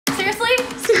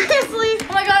Seriously? Seriously?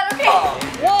 Oh my god, okay.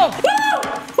 Whoa! Woo!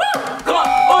 Woo! Come on!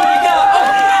 Oh my god!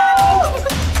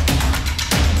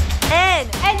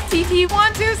 NCT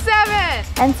 127.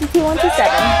 NCT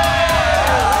 127.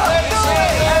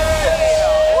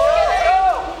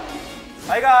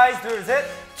 Hi guys, 둘, 셋.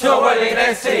 We're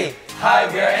NCT. Hi,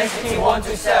 we are NCT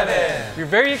 127. We're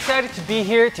very excited to be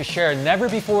here to share a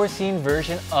never-before-seen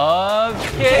version of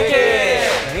Kick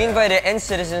It! We invited N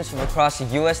citizens from across the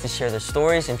US to share their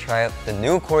stories and try out the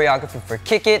new choreography for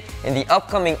Kick It in the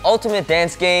upcoming ultimate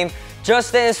dance game,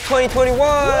 Just Dance 2021!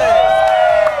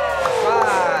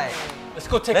 Right. Let's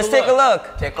go take a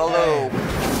look. Take a look.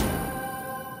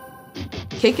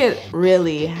 Kick It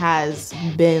really has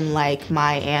been like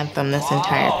my anthem this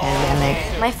entire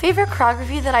pandemic. My favorite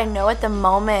choreography that I know at the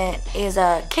moment is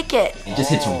Kick It. It just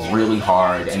hits really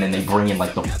hard, and then they bring in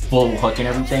like the full hook and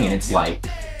everything, and it's like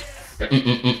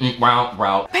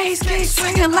wow. Bass keep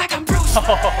swinging like I'm Bruce Lee.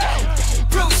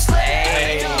 Bruce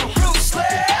Lee. Bruce Lee.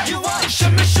 You want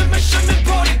shimmy, shimmy, shimmy,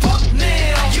 booty put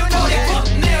nail. You know they put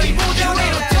nail. You move your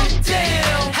little dick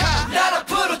down. 나를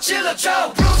부르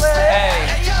찔러줘 Bruce Lee.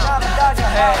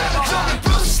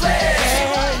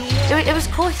 It was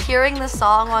cool hearing the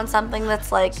song on something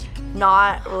that's like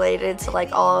not related to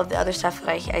like all of the other stuff that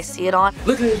I see it on.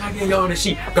 Look at it, I get y'all on the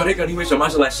sheet. Got it, so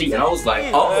much like sheet, and I was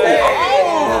like, oh,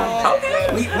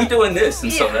 okay, we doing this,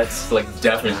 and so that's like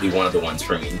definitely one of the ones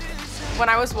for me. When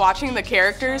I was watching the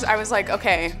characters, I was like,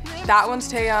 okay, that one's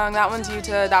Taeyong, that one's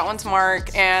Yuta, that one's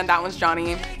Mark, and that one's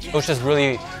Johnny. It was just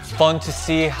really fun to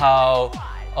see how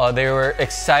they were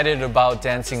excited about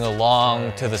dancing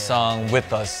along to the song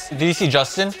with us. Did you see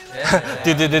Justin?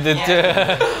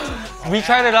 We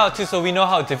tried it out too, so we know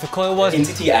how difficult it was.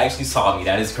 NCT actually saw me,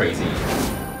 that is crazy.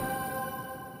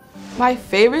 My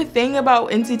favorite thing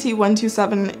about NCT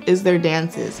 127 is their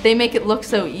dances. They make it look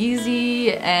so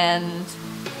easy, and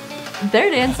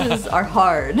their dances are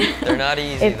hard. They're not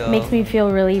easy though. It makes me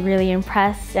feel really, really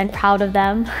impressed and proud of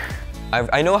them.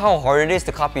 I know how hard it is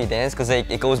to copy a dance because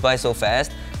it goes by so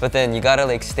fast, but then you gotta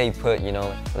like stay put, you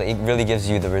know? Like, it really gives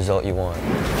you the result you want.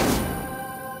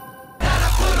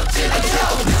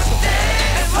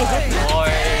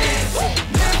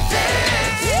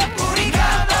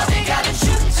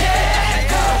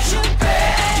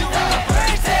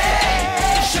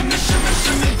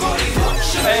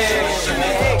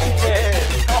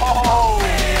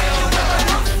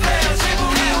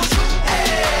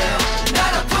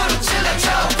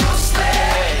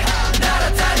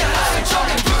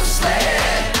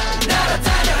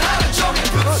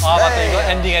 아 맞다 이거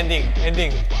엔딩.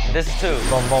 This too.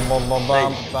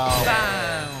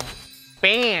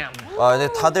 Bam. 와,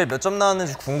 근데 다들 몇 점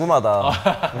나왔는지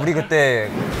궁금하다. 우리 그때.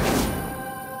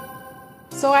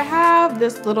 So I have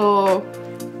this little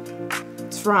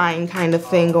shrine kind of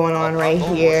thing going on right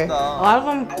here. A lot of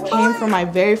them came from my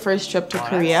very first trip to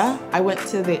Korea. I went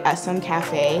to the SM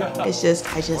Cafe. I just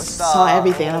saw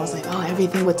everything and I was like, oh,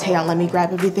 everything with Taeyong, let me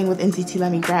grab. Everything with NCT,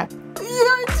 let me grab.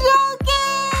 You're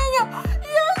joking!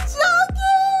 You're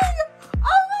joking!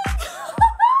 Oh my god!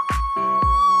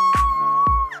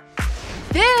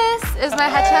 This is my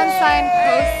Haechan signed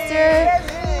poster.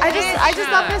 I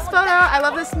just love this photo. I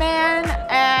love this man,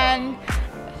 and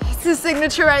it's his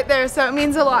signature right there, so it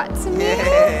means a lot to me.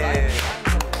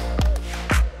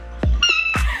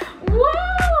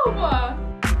 Wow!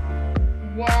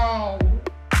 Wow!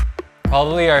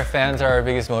 Probably our fans are our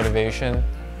biggest motivation,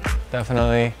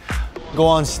 definitely. Go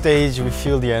on stage, we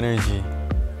feel the energy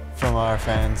from our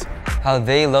fans. How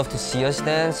they love to see us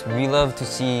dance, we love to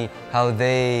see how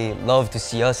they love to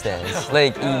see us dance.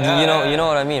 Like, you know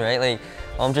what I mean, right? Like,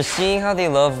 just seeing how they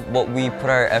love what we put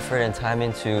our effort and time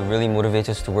into really motivates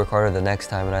us to work harder the next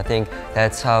time, and I think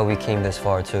that's how we came this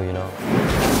far too, you know.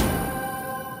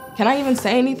 Can I even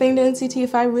say anything to NCT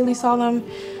if I really saw them?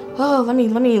 Oh, let me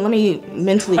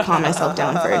mentally calm myself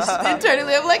down first.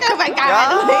 Internally, I'm like, oh my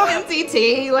god, like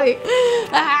NCT, like,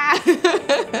 ah.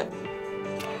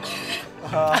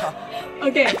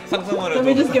 Okay, let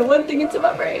me just get one thing into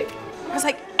my brain. I was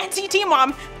like, NCT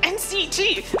mom,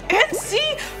 NCT,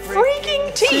 NC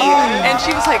freaking T. And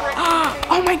she was like,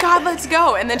 oh my god, let's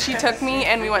go. And then she took me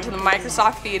and we went to the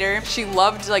Microsoft Theater. She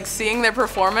loved like seeing their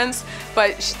performance,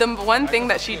 but the one thing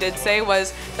that she did say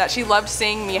was that she loved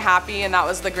seeing me happy, and that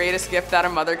was the greatest gift that a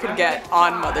mother could get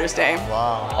on Mother's Day.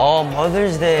 Wow. Oh,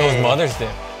 Mother's Day. It was Mother's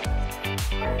Day.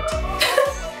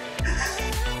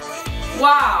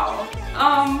 Wow.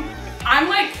 I'm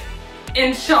like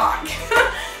in shock.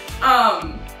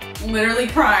 Literally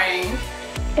crying.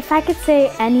 If I could say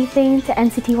anything to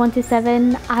NCT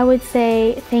 127, I would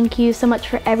say thank you so much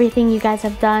for everything you guys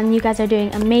have done. You guys are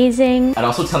doing amazing. I'd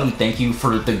also tell them thank you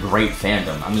for the great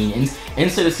fandom. I mean,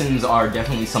 NCTzens are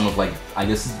definitely some of like, I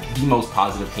guess, the most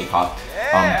positive K-pop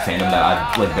fandom that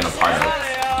I've like been a part of.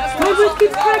 My voice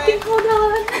keeps cracking, hold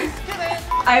on.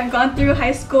 I've gone through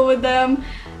high school with them.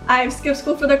 I've skipped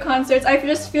school for their concerts. I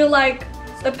just feel like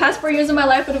the past 4 years of my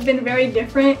life would have been very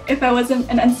different if I wasn't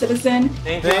an NCTzen.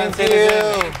 Thank you,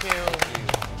 NCTzen.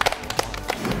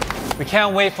 We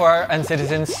can't wait for our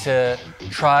NCTzens to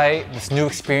try this new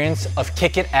experience of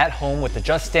Kick It at home with the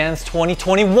Just Dance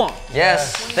 2021.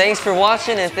 Yes, thanks for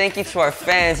watching and thank you to our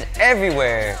fans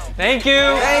everywhere. Thank you.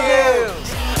 Thank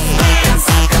you.